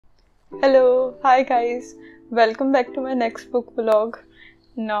Hello, hi guys, welcome back to my next book vlog.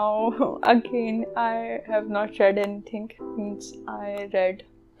 Now again I have not read anything, means I read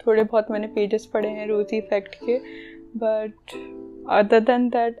थोड़े बहुत मैंने pages पढ़े हैं रोजी effect के, but other than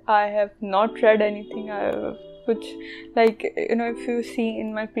that I have not read anything. Which, like, if you see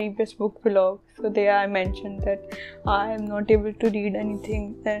in my previous book vlog, so there I mentioned that I am not able to read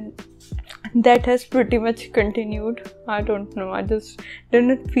anything, and that has pretty much continued. I don't know, I just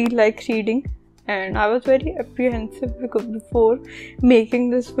didn't feel like reading, and I was very apprehensive before making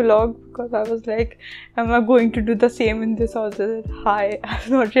this vlog, because I was like, am I going to do the same in this also? Hi, I've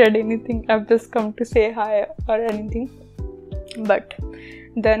not read anything, I've just come to say hi or anything. But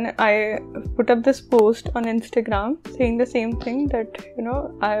then I put up this post on Instagram saying the same thing, that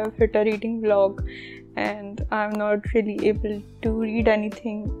I have hit a reading vlog and I'm not really able to read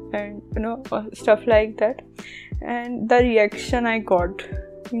anything, and stuff like that. And the reaction I got,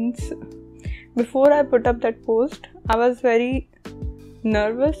 means before I put up that post I was very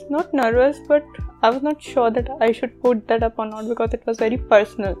nervous, not nervous, but I was not sure that I should put that up or not, because it was very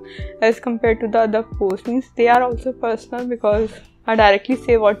personal as compared to the other posts. Means they are also personal because I directly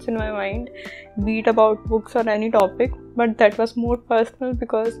say what's in my mind, be it about books or any topic, but that was more personal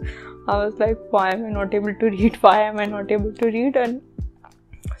because I was like, why am I not able to read, and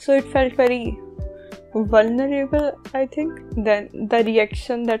so it felt very vulnerable, I think. Then the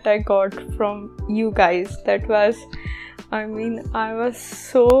reaction that I got from you guys, that was, I was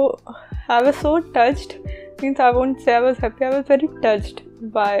so touched. Means I won't say I was happy, I was very touched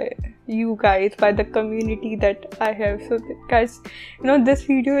by you guys, by the community that I have. So guys, this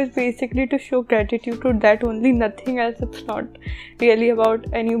video is basically to show gratitude to that only, nothing else. It's not really about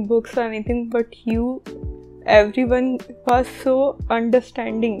any books or anything, but everyone was so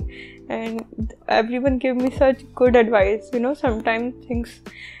understanding and everyone gave me such good advice. Sometimes things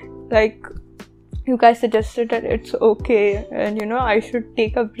like you guys suggested that it's okay and I should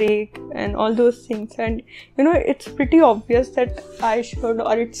take a break and all those things, and it's pretty obvious that I should,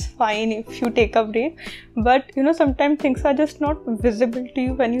 or it's fine if you take a break, but sometimes things are just not visible to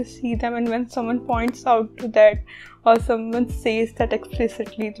you when you see them, and when someone points out to that or someone says that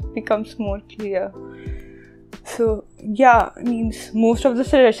explicitly, it becomes more clear. So yeah, means most of the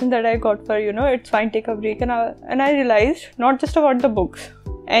suggestions that I got for it's fine, take a break, and I realized not just about the books.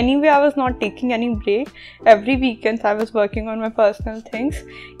 Anyway, I was not taking any break. Every weekend I was working on my personal things.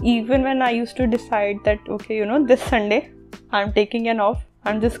 Even when I used to decide that, okay, this Sunday I'm taking an off,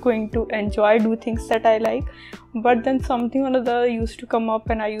 I'm just going to enjoy, do things that I like. But then something or other used to come up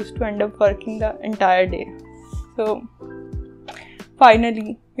and I used to end up working the entire day. So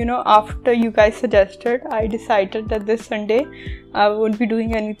finally, after you guys suggested, I decided that this Sunday I won't be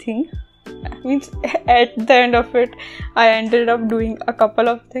doing anything. Means at the end of it, I ended up doing a couple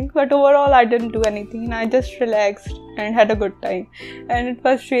of things, but overall I didn't do anything, and I just relaxed and had a good time, and it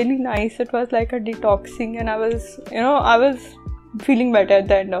was really nice. It was like a detoxing, and I was feeling better at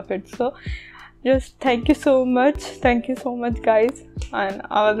the end of it. So just thank you so much guys. And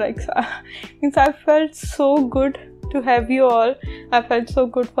I was like, means I felt so good to have you all. I felt so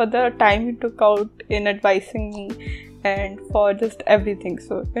good for the time you took out in advising me and for just everything.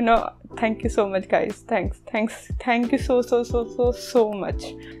 So thank you so much guys. Thank you so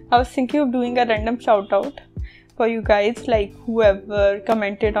much. I was thinking of doing a random shout out for you guys, like whoever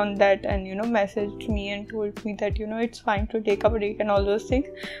commented on that and messaged me and told me that it's fine to take a break and all those things.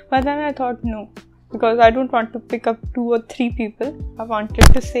 But then I thought no, because I don't want to pick up 2 or 3 people. I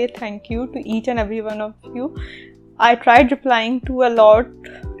wanted to say thank you to each and every one of you. I tried replying to a lot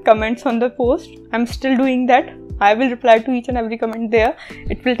comments on the post. I'm still doing that. I will reply to each and every comment there.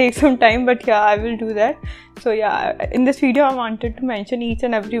 It will take some time, but yeah, I will do that. So yeah, in this video I wanted to mention each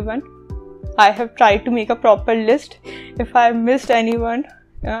and every one. I have tried to make a proper list. If I missed anyone,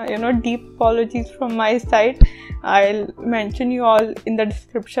 deep apologies from my side. I'll mention you all in the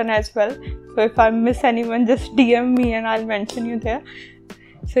description as well. So if I miss anyone, just DM me and I'll mention you there.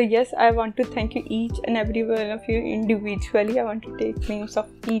 So yes, I want to thank you each and every one of you individually. I want to take names of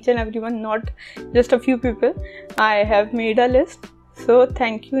each and everyone, not just a few people. I have made a list. So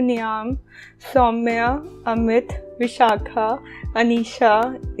thank you Niyam, Soumya, Amit, Vishakha,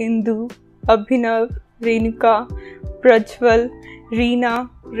 Anisha, Indu, Abhinav, Renuka, Prajwal, Reena,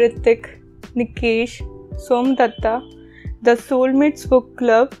 Ritik, Nikesh, Somdatta, The Soulmates Book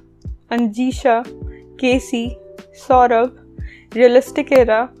Club, Anjesha, Casey, Saurabh,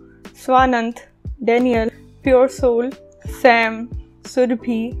 Realisticera, Swanand, Daniel, Pure Soul, Sam,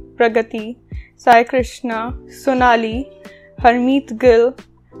 Surbhi, Pragati, Sai Krishna, Sonali, Harmeet Gill,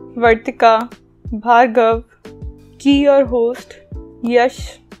 Vartika, Bhargav, Kiisyourhost,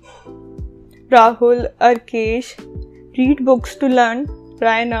 Yash, Rahul, Arkesh, Read Books to Learn,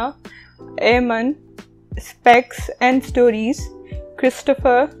 Raina, Eamon, Specs and Stories,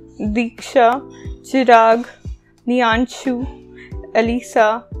 Christopher, Diksha, Chirag, Niyanshu,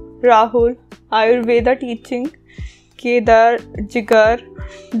 Elisa, Rahul, Ayurveda Teaching, Kedar, Jigar,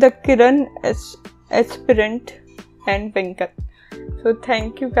 thekiraniaspirant and Venkat. So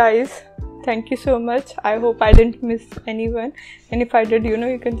thank you guys. Thank you so much. I hope I didn't miss anyone, and if I did,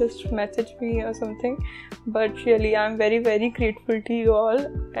 you can just message me or something. But really, I'm very, very grateful to you all,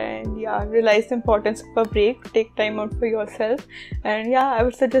 and yeah, realize the importance of a break. Take time out for yourself, and yeah, I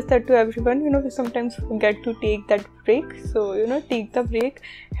would suggest that to everyone. We sometimes forget to take that break, so take the break,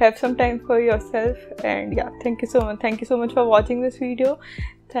 have some time for yourself, and yeah, thank you so much. Thank you so much for watching this video.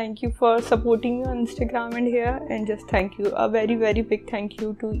 Thank you for supporting me on Instagram and here, and just thank you. A very, very big thank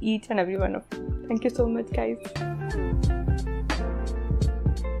you to each and every one of you. Thank you so much, guys.